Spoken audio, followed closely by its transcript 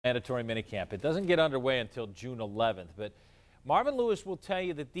mandatory minicamp. It doesn't get underway until June 11th, but Marvin Lewis will tell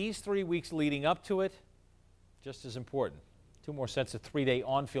you that these 3 weeks leading up to it, just as important. 2 more sets of 3-day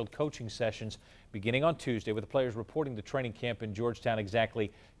on-field coaching sessions beginning on Tuesday, with the players reporting to training camp in Georgetown exactly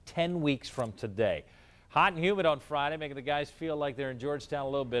 10 weeks from today. Hot and humid on Friday, making the guys feel like they're in Georgetown a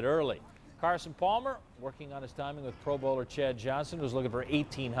little bit early. Carson Palmer working on his timing with Pro Bowler Chad Johnson, who's looking for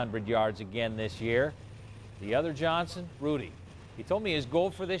 1,800 yards again this year. The other Johnson, Rudi. He told me his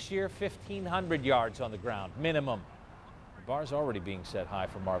goal for this year, 1,500 yards on the ground, minimum. The bar's already being set high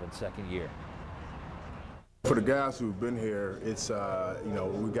for Marvin's second year. For the guys who've been here, it's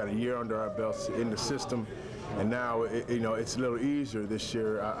we've got a year under our belts in the system, and now it's a little easier this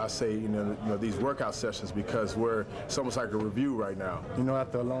year. I say these workout sessions, because it's almost like a review right now.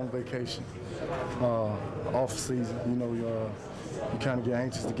 After a long vacation, off season, you kind of get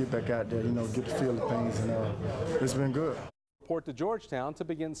anxious to get back out there, get the feel of things, and it's been good. Report to Georgetown to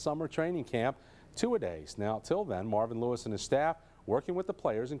begin summer training camp 2-a-days. Now, till then, Marvin Lewis and his staff working with the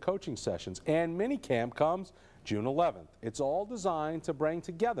players in coaching sessions, and minicamp comes June 11th. It's all designed to bring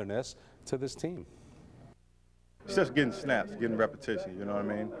togetherness to this team. It's just getting snaps, getting repetition, you know what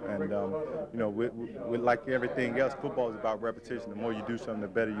I mean? And, with like everything else, football is about repetition. The more you do something, the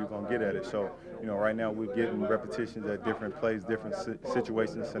better you're going to get at it. So, right now we're getting repetitions at different plays, different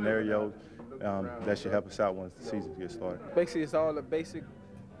situations, scenarios that should help us out once the season gets started. Basically, it's all the basic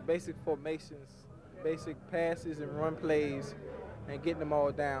formations, basic passes and run plays, and getting them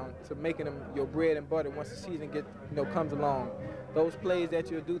all down to making them your bread and butter once the season comes along. Those plays that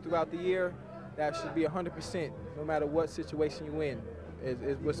you'll do throughout the year, that should be 100%, no matter what situation you're in.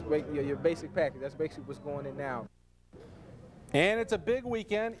 Is what's your basic package. That's basically what's going in now. And it's a big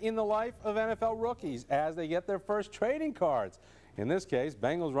weekend in the life of NFL rookies as they get their first trading cards. In this case,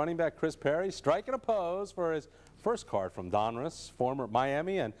 Bengals running back Chris Perry striking a pose for his first card from Donruss. Former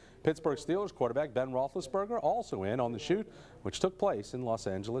Miami and Pittsburgh Steelers quarterback Ben Roethlisberger also in on the shoot, which took place in Los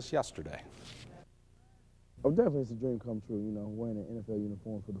Angeles yesterday. Oh, definitely it's a dream come true, wearing an NFL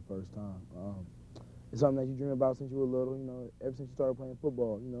uniform for the first time. It's something that you dream about since you were little, ever since you started playing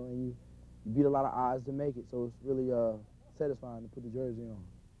football, and you beat a lot of odds to make it, so it's really satisfying to put the jersey on.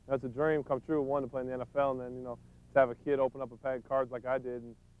 That's a dream come true, one, to play in the NFL, and then, to have a kid open up a pack of cards like I did,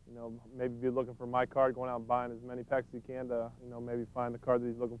 and, maybe be looking for my card, going out and buying as many packs as you can to, maybe find the card that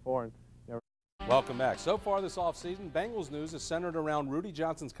he's looking for. And, Welcome back. So far this offseason, Bengals news is centered around Rudi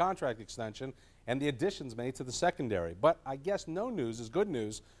Johnson's contract extension and the additions made to the secondary. But I guess no news is good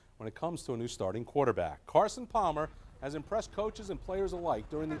news when it comes to a new starting quarterback. Carson Palmer has impressed coaches and players alike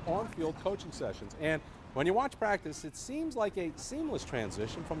during the on-field coaching sessions. And when you watch practice, it seems like a seamless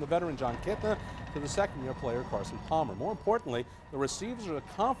transition from the veteran John Kitna to the second-year player Carson Palmer. More importantly, the receivers are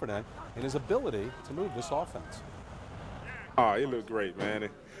confident in his ability to move this offense. Oh, it looked great, man.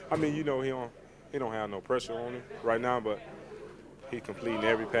 I mean, he don't have no pressure on him right now, but he's completing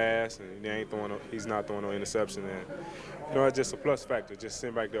every pass, and he's not throwing no interception. And it's just a plus factor. Just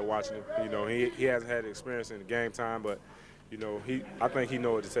sitting back there watching him. He hasn't had experience in the game time, but I think he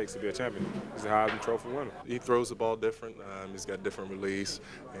knows what it takes to be a champion. He's a Heisman Trophy winner. He throws the ball different. He's got different release,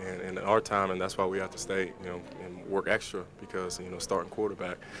 and our time, and that's why we have to stay, and work extra because starting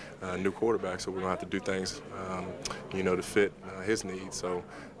quarterback, new quarterback, so we're gonna have to do things, to fit his needs. So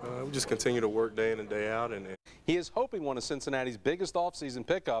we just continue to work day in and day out. And he is hoping one of Cincinnati's biggest offseason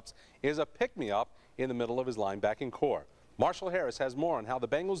pickups is a pick-me-up in the middle of his linebacking core. Marshall Harris has more on how the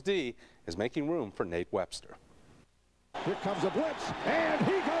Bengals D is making room for Nate Webster. Here comes a blitz, and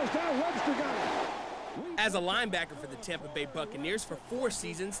he goes down. Webster got it. As a linebacker for the Tampa Bay Buccaneers for 4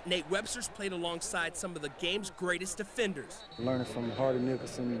 seasons, Nate Webster's played alongside some of the game's greatest defenders. Learning from Hardy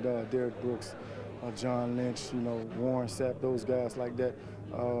Nicholson, Derek Brooks, John Lynch, Warren Sapp, those guys like that.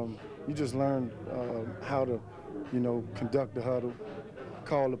 You just learn how to, conduct the huddle,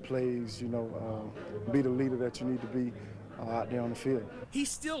 call the plays, be the leader that you need to be out there on the field. He's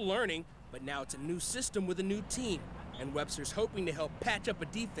still learning, but now it's a new system with a new team. And Webster's hoping to help patch up a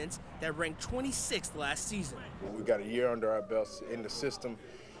defense that ranked 26th last season. We've got a year under our belts in the system,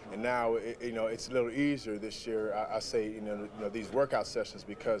 and now it's a little easier this year. I say these workout sessions,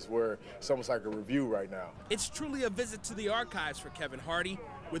 because it's almost like a review right now. It's truly a visit to the archives for Kevin Hardy.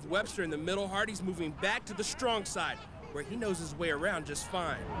 With Webster in the middle, Hardy's moving back to the strong side, where he knows his way around just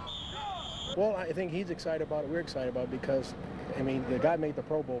fine. Well, I think he's excited about it. We're excited about it because, the guy made the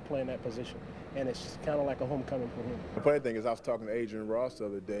Pro Bowl playing that position, and it's kind of like a homecoming for him. The funny thing is, I was talking to Adrian Ross the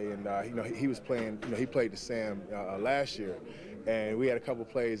other day, and he was playing. He played the Sam last year, and we had a couple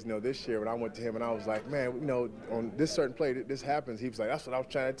plays, this year. When I went to him, and I was like, man, on this certain play, this happens. He was like, that's what I was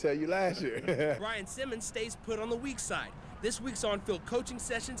trying to tell you last year. Brian Simmons stays put on the weak side. This week's on-field coaching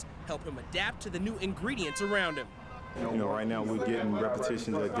sessions help him adapt to the new ingredients around him. You know, right now we're getting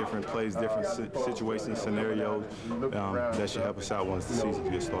repetitions at different plays, different situations, scenarios that should help us out once the season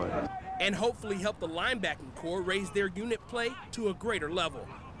gets started. And hopefully help the linebacking core raise their unit play to a greater level.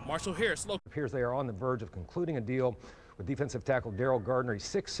 Marshall Harris. It appears they are on the verge of concluding a deal with defensive tackle Daryl Gardner. He's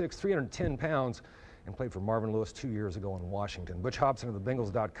 6'6", 310 pounds, and played for Marvin Lewis 2 years ago in Washington. Butch Hobson of the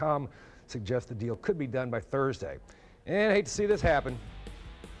Bengals.com suggests the deal could be done by Thursday. And I hate to see this happen.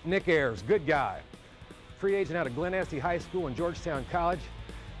 Nick Ayers, good guy. Free agent out of Glen Estee High School and Georgetown College.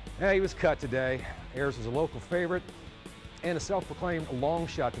 He was cut today. Ayers was a local favorite and a self-proclaimed long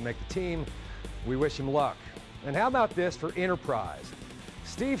shot to make the team. We wish him luck. And how about this for Enterprise?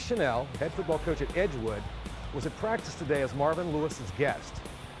 Steve Chanel, head football coach at Edgewood, was at practice today as Marvin Lewis's guest.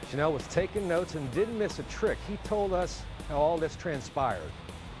 Chanel was taking notes and didn't miss a trick. He told us how all this transpired.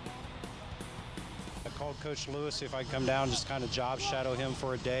 I called Coach Lewis, see if I could come down and just kind of job shadow him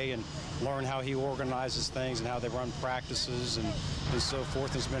for a day and learn how he organizes things and how they run practices and so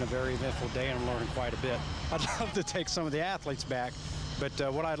forth. It's been a very eventful day, and I'm learning quite a bit. I'd love to take some of the athletes back, but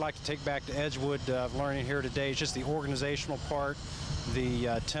what I'd like to take back to Edgewood learning here today is just the organizational part,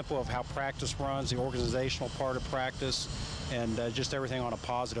 the tempo of how practice runs, the organizational part of practice, and just everything on a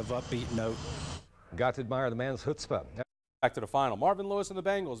positive, upbeat note. Got to admire the man's chutzpah. Back to the final. Marvin Lewis and the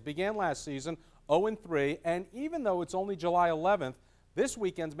Bengals began last season 0-3, and even though it's only July 11th, this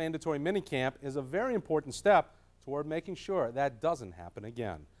weekend's mandatory minicamp is a very important step toward making sure that doesn't happen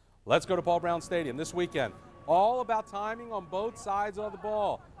again. Let's go to Paul Brown Stadium this weekend. All about timing on both sides of the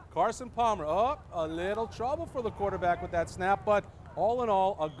ball. Carson Palmer, a little trouble for the quarterback with that snap, but all in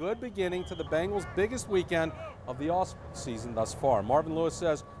all, a good beginning to the Bengals' biggest weekend of the offseason thus far. Marvin Lewis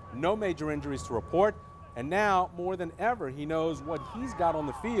says no major injuries to report, and now more than ever he knows what he's got on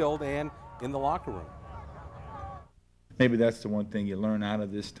the field and in the locker room. Maybe that's the one thing you learn out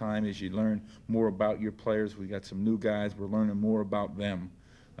of this time is you learn more about your players. We got some new guys. We're learning more about them,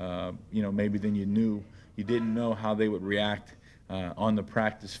 you know, maybe than you didn't know how they would react on the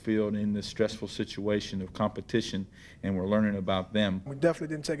practice field in this stressful situation of competition, and we're learning about them. We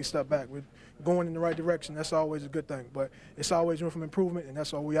definitely didn't take a step back. We're going in the right direction. That's always a good thing, but it's always room for improvement, and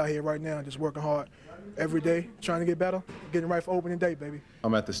that's why we out here right now just working hard every day, trying to get better, getting right for opening day, baby.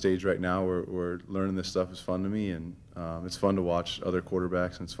 I'm at the stage right now where learning this stuff is fun to me, and it's fun to watch other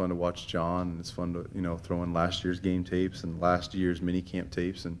quarterbacks, and it's fun to watch John, and it's fun to, you know, throw in last year's game tapes and last year's mini camp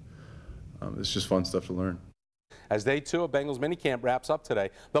tapes, and it's just fun stuff to learn. As day 2 of Bengals minicamp wraps up today,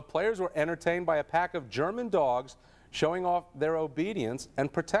 the players were entertained by a pack of German dogs showing off their obedience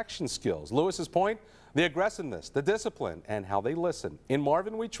and protection skills. Lewis's point, the aggressiveness, the discipline, and how they listen. In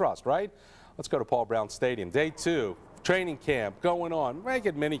Marvin we trust, right? Let's go to Paul Brown Stadium. Day 2, training camp going on, make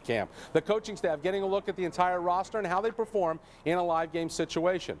it mini camp. The coaching staff getting a look at the entire roster and how they perform in a live game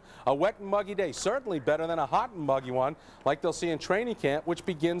situation. A wet and muggy day, certainly better than a hot and muggy one like they'll see in training camp, which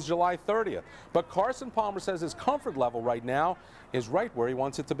begins July 30th. But Carson Palmer says his comfort level right now is right where he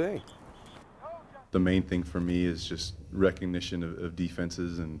wants it to be. The main thing for me is just recognition of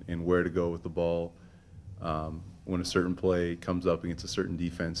defenses and where to go with the ball when a certain play comes up against a certain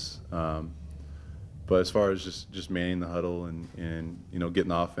defense. But as far as just manning the huddle and you know, getting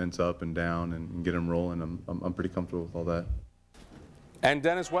the offense up and down and get them rolling, I'm pretty comfortable with all that. And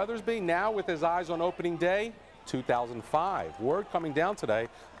Dennis Weathersby now with his eyes on opening day 2005. Word coming down today,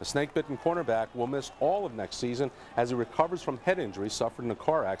 the snake-bitten cornerback will miss all of next season as he recovers from head injuries suffered in a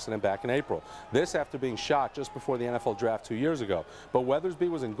car accident back in April. This after being shot just before the NFL draft 2 years ago. But Weathersby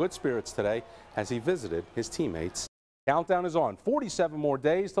was in good spirits today as he visited his teammates. Countdown is on. 47 more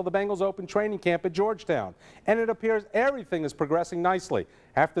days till the Bengals open training camp at Georgetown. And it appears everything is progressing nicely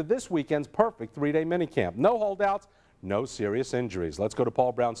after this weekend's perfect 3-day minicamp. No holdouts, no serious injuries. Let's go to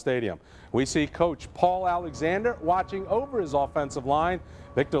Paul Brown Stadium. We see Coach Paul Alexander watching over his offensive line.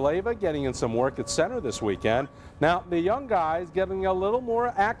 Victor Leyva getting in some work at center this weekend. Now, the young guys getting a little more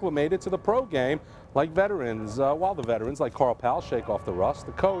acclimated to the pro game like veterans, while the veterans like Carl Powell shake off the rust.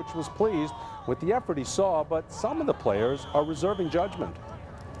 The coach was pleased with the effort he saw, but some of the players are reserving judgment.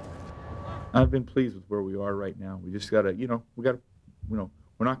 I've been pleased with where we are right now. We just got to, we're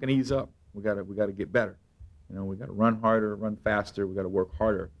not going to ease up. We got to get better. We got to run harder, run faster. We got to work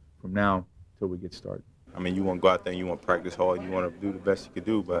harder from now till we get started. I mean, you want to go out there and you want to practice hard. You want to do the best you can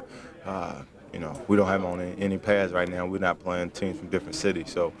do, but we don't have on any pads right now. We're not playing teams from different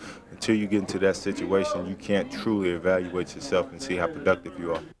cities. So until you get into that situation, you can't truly evaluate yourself and see how productive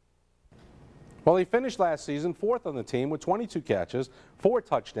you are. Well, he finished last season 4th on the team with 22 catches, 4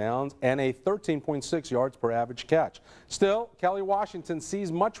 touchdowns, and a 13.6 yards per average catch. Still, Kelley Washington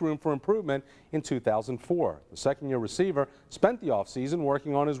sees much room for improvement in 2004. The second-year receiver spent the offseason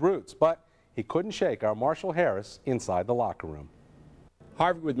working on his roots, but he couldn't shake our Marshall Harris inside the locker room.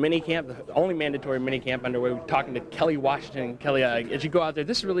 Harvey, with minicamp, the only mandatory minicamp underway, we're talking to Kelley Washington. Kelley, as you go out there,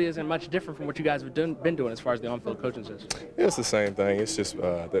 this really isn't much different from what you guys have been doing as far as the on-field coaching is. It's the same thing. It's just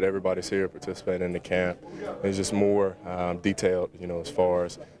that everybody's here participating in the camp. It's just more detailed, as far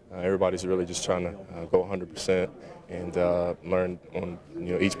as everybody's really just trying to go 100% and learn on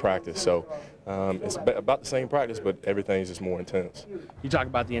each practice. So it's about the same practice, but everything's just more intense. You talk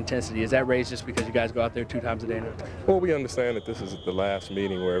about the intensity. Is that raised just because you guys go out there 2 times a day now? Well, we understand that this is the last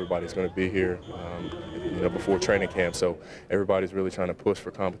meeting where everybody's going to be here, before training camp. So everybody's really trying to push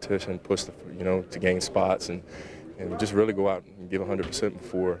for competition, push to gain spots, and just really go out and give 100%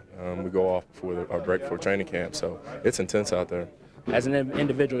 before we go off before our break for training camp. So it's intense out there. As an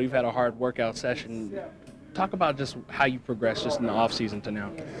individual, you've had a hard workout session. Talk about just how you progressed just in the off season to now.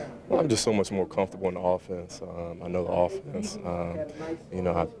 Well, I'm just so much more comfortable in the offense. I know the offense.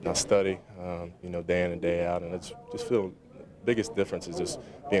 I study, day in and day out, and I just feel the biggest difference is just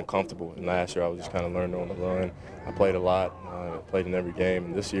being comfortable. And last year I was just kind of learning on the run. I played a lot, played in every game,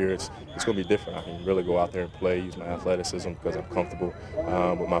 and this year it's going to be different. I can really go out there and play, use my athleticism because I'm comfortable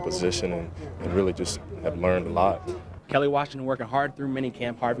with my position, and really just have learned a lot. Kelley Washington working hard through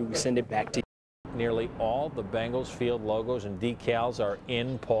minicamp. Harvey, we send it back to you. Nearly all the Bengals field logos and decals are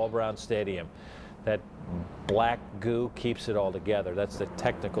in Paul Brown Stadium. That black goo keeps it all together. That's the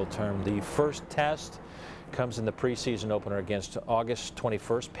technical term. The first test comes in the preseason opener against August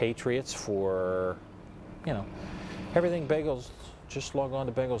 21st Patriots for, everything Bengals. Just log on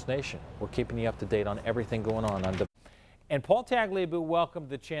to Bengals Nation. We're keeping you up to date on everything going on. And Paul Tagliabue welcomed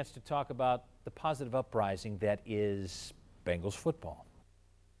the chance to talk about the positive uprising that is Bengals football.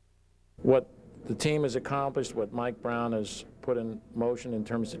 What the team has accomplished, what Mike Brown has put in motion in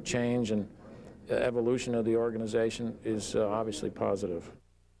terms of change and evolution of the organization is obviously positive.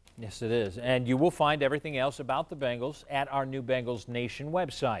 Yes, it is. And you will find everything else about the Bengals at our new Bengals Nation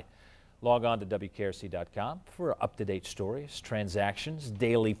website. Log on to WKRC.com for up-to-date stories, transactions,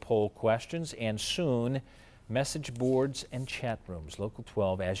 daily poll questions, and soon message boards and chat rooms. Local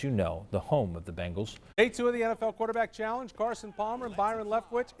 12, as you know, the home of the Bengals. Day 2 of the NFL Quarterback Challenge. Carson Palmer and Byron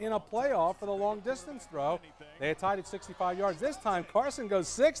Leftwich in a playoff for the long-distance throw. They had tied at 65 yards. This time, Carson goes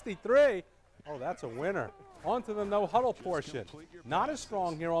 63. Oh, that's a winner. On to the no-huddle portion. Not as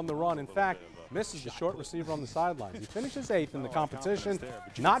strong here on the run. In fact, misses the short receiver on the sidelines. He finishes 8th in the competition.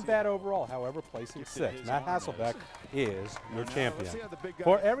 Not bad overall, however, placing 6th. Matt Hasselbeck is your champion.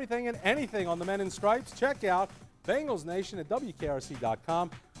 For everything and anything on the men in stripes, check out Bengals Nation at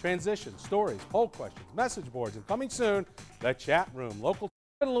WKRC.com. Transitions, stories, poll questions, message boards, and coming soon, the chat room. Local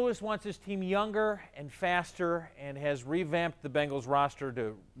Marvin Lewis wants his team younger and faster and has revamped the Bengals roster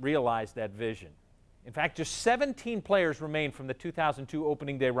to realize that vision. In fact, just 17 players remain from the 2002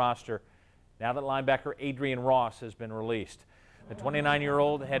 opening day roster now that linebacker Adrian Ross has been released. The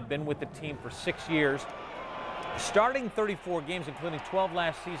 29-year-old had been with the team for 6 years, starting 34 games, including 12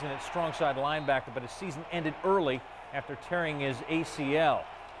 last season at strong side linebacker, but his season ended early after tearing his ACL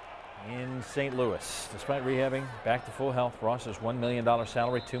in St. Louis. Despite rehabbing back to full health, Ross's $1 million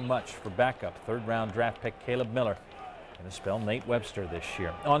salary too much for backup third-round draft pick Caleb Miller. Going to spell Nate Webster this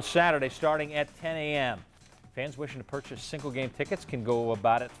year. On Saturday, starting at 10 a.m., fans wishing to purchase single-game tickets can go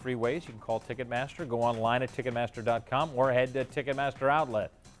about it 3 ways. You can call Ticketmaster, go online at Ticketmaster.com, or head to Ticketmaster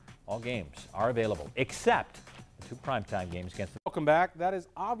Outlet. All games are available, except the 2 primetime games against the... Welcome back. That is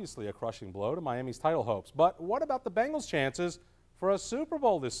obviously a crushing blow to Miami's title hopes. But what about the Bengals' chances for a Super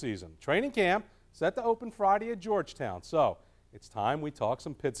Bowl this season? Training camp set to open Friday at Georgetown. So it's time we talk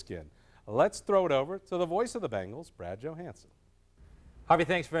some pigskin. Let's throw it over to the voice of the Bengals, Brad Johansson. Harvey,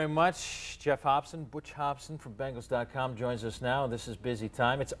 thanks very much. Geoff Hobson, Butch Hobson from Bengals.com joins us now. This is busy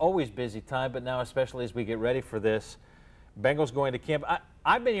time. It's always busy time, but now especially as we get ready for this. Bengals going to camp.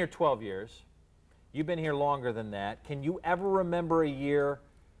 I've been here 12 years. You've been here longer than that. Can you ever remember a year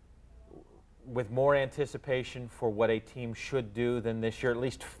with more anticipation for what a team should do than this year, at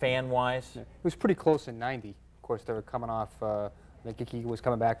least fan-wise? It was pretty close in '90. Of course, they were coming off I think he was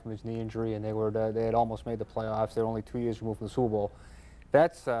coming back from his knee injury, and they had almost made the playoffs. They were only 2 years removed from the Super Bowl.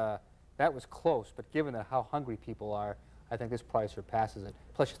 That was close, but given how hungry people are, I think this probably surpasses it.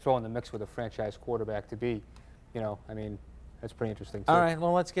 Plus, you throw in the mix with a franchise quarterback to be, I mean, that's pretty interesting too. All right,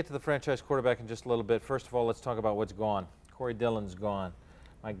 well, let's get to the franchise quarterback in just a little bit. First of all, let's talk about what's gone. Corey Dillon's gone.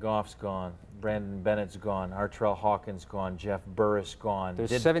 Mike Goff's gone. Brandon Bennett's gone. Artrell Hawkins gone. Jeff Burris gone.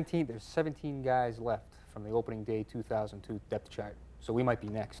 There's 17 guys left from the opening day 2002 depth chart. So we might be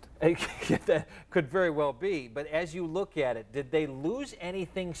next. That could very well be. But as you look at it, did they lose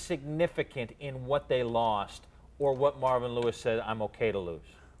anything significant in what they lost, or what Marvin Lewis said, I'm okay to lose?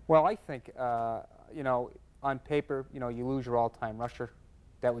 Well, I think, you know, on paper, you know, you lose your all-time rusher.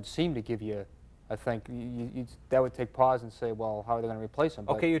 That would seem to give you, I think, that would take pause and say, well, how are they going to replace him?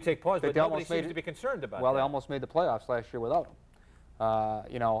 But okay, you take pause, but nobody seems to be concerned about that. Well, they almost made the playoffs last year without him.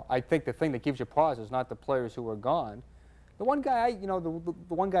 You know, I think the thing that gives you pause is not the players who are gone. The one guy, the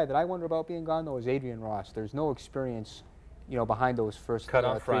one guy that I wonder about being gone, though, is Adrian Ross. There's no experience, you know, behind those first three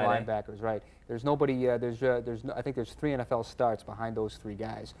linebackers, right? There's nobody. I think there's 3 NFL starts behind those 3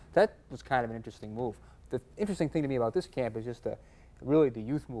 guys. That was kind of an interesting move. The interesting thing to me about this camp is just really the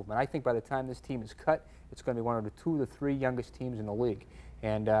youth movement. I think by the time this team is cut, it's going to be one of the 2 to 3 youngest teams in the league.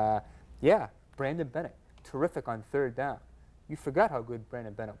 And yeah, Brandon Bennett, terrific on 3rd down. You forgot how good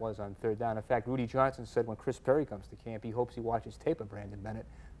Brandon Bennett was on 3rd down. In fact, Rudi Johnson said when Chris Perry comes to camp, he hopes he watches tape of Brandon Bennett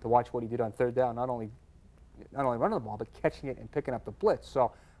to watch what he did on 3rd down, not only running the ball, but catching it and picking up the blitz.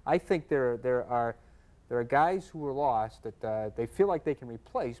 So I think there are guys who were lost that they feel like they can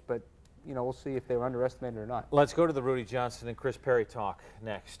replace, but you know, we'll see if they were underestimated or not. Let's go to the Rudi Johnson and Chris Perry talk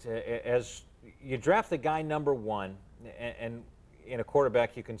next. As you draft the guy #1, and in a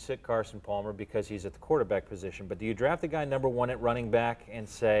quarterback you can sit Carson Palmer because he's at the quarterback position, but do you draft the guy #1 at running back and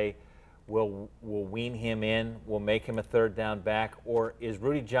say, we'll wean him in, we'll make him a 3rd down back, or is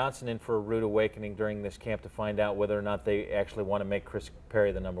Rudi Johnson in for a rude awakening during this camp to find out whether or not they actually want to make Chris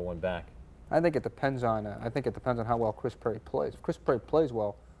Perry the #1 back? I think it depends on how well Chris Perry plays. If Chris Perry plays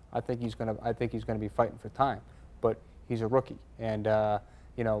well, I think he's going to be fighting for time, but he's a rookie, and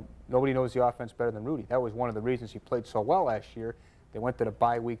you know, nobody knows the offense better than Rudi. That was one of the reasons he played so well last year. They went to the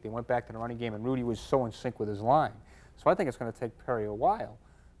bye week, they went back to the running game, and Rudi was so in sync with his line. So I think it's going to take Perry a while,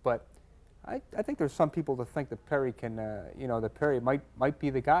 but I think there's some people that think that Perry can, you know, that Perry might be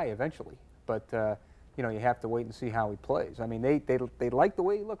the guy eventually, but you know, you have to wait and see how he plays. I mean, they liked the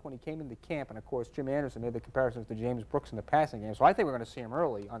way he looked when he came into camp, and of course Jim Anderson made the comparisons to James Brooks in the passing game. So I think we're going to see him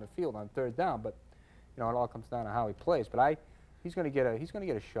early on the field on 3rd down, but you know, it all comes down to how he plays. But he's going to get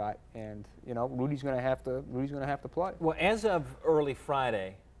a shot, and you know, Rudi's going to have to play. Well, as of early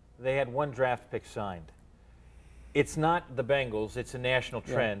Friday, they had 1 draft pick signed. It's not the Bengals, it's a national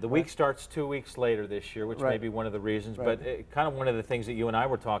trend. Yeah, the week starts 2 weeks later this year, which may be one of the reasons, but kind of one of the things that you and I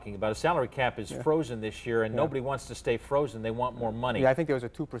were talking about. A salary cap is frozen this year, and nobody wants to stay frozen. They want more money. Yeah, I think there was a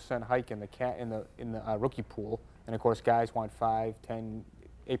 2% hike in the rookie pool, and of course guys want 5, 10,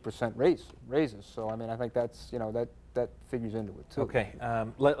 8% raises. So I mean, I think that's, you know, that figures into it too. Okay,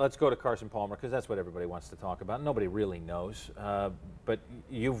 let's go to Carson Palmer, because that's what everybody wants to talk about. Nobody really knows, but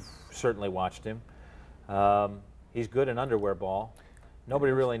you've certainly watched him. He's good in underwear ball.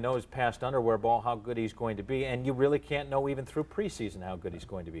 Nobody really knows past underwear ball how good he's going to be, and you really can't know even through preseason how good he's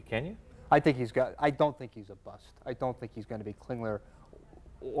going to be, can you? I don't think he's a bust. I don't think he's going to be Klingler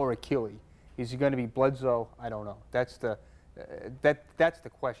or Achille. Is he going to be Bledsoe? I don't know. That's the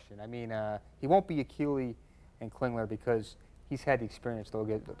question. I mean, he won't be Achille and Klingler because he's had the experience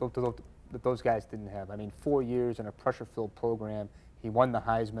that those guys didn't have. I mean, 4 years in a pressure-filled program. He won the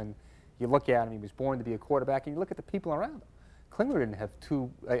Heisman. You look at him, he was born to be a quarterback, and you look at the people around him. Klingler didn't have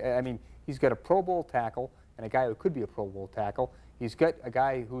I mean, he's got a Pro Bowl tackle and a guy who could be a Pro Bowl tackle. He's got a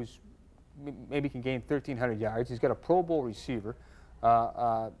guy who's maybe can gain 1,300 yards. He's got a Pro Bowl receiver.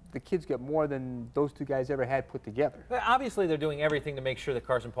 The kid's got more than those 2 guys ever had put together. But obviously, they're doing everything to make sure that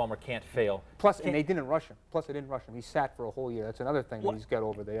Carson Palmer can't fail. Plus, and they didn't rush him. Plus, they didn't rush him. He sat for a whole year. That's another thing that he's got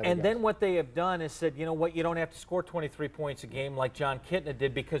over the other And guys. then what they have done is said, you know what, you don't have to score 23 points a game like John Kitna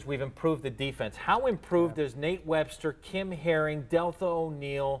did because we've improved the defense. How improved is Nate Webster, Kim Herring, Deltha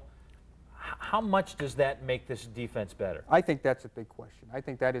O'Neal? How much does that make this defense better? I think that's a big question. I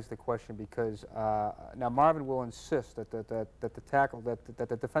think that is the question because now Marvin will insist that the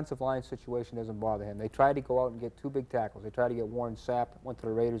defensive line situation doesn't bother him. They tried to go out and get 2 big tackles. They tried to get Warren Sapp, went to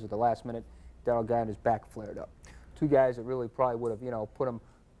the Raiders at the last minute. Darryl Guy and his back flared up. 2 guys that really probably would have, you know,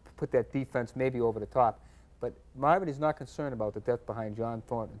 put that defense maybe over the top. But Marvin is not concerned about the depth behind John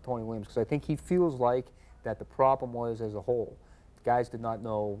Thornton and Tony Williams because I think he feels like that the problem was as a whole. Guys did not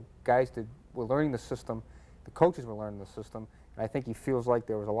know. Were learning the system. The coaches were learning the system. And I think he feels like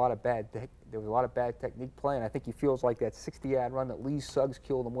there was a lot of bad technique play. And I think he feels like that 60-yard run that Lee Suggs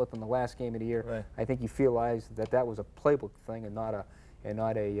killed him with in the last game of the year. Right. I think he realized that was a playbook thing and not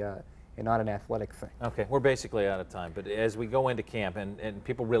an athletic thing. Okay, we're basically out of time. But as we go into camp, and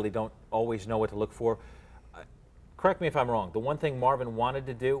people really don't always know what to look for. correct me if I'm wrong, the one thing Marvin wanted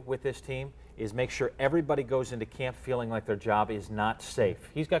to do with this team is make sure everybody goes into camp feeling like their job is not safe.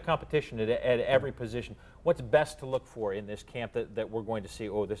 He's got competition at every position. What's best to look for in this camp that we're going to see,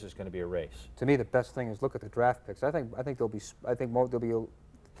 oh, this is going to be a race? To me, the best thing is look at the draft picks. I think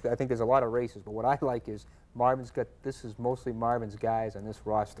there's a lot of races, but what I like is this is mostly Marvin's guys on this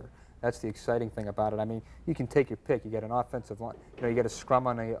roster. That's the exciting thing about it. I mean, you can take your pick. You get an offensive line. You know, you get a scrum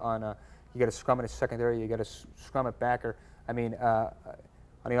you get a scrum in a secondary. You get a scrum at backer. I mean, on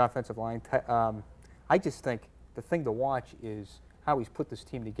the offensive line. I just think the thing to watch is how he's put this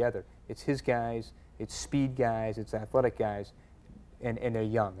team together. It's his guys. It's speed guys. It's athletic guys, and they're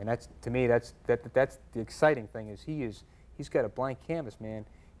young. And that's, to me, that's the exciting thing is he's got a blank canvas, man.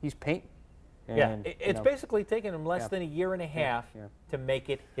 He's painting. And, it's basically taken him less than a year and a half to make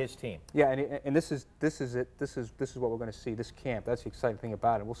it his team. Yeah, and this is it. This is what we're going to see. This camp. That's the exciting thing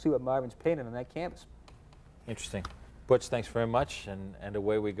about it. We'll see what Marvin's painting on that canvas. Interesting. Butch, thanks very much, and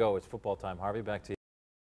away we go. It's football time. Harvey, back to you.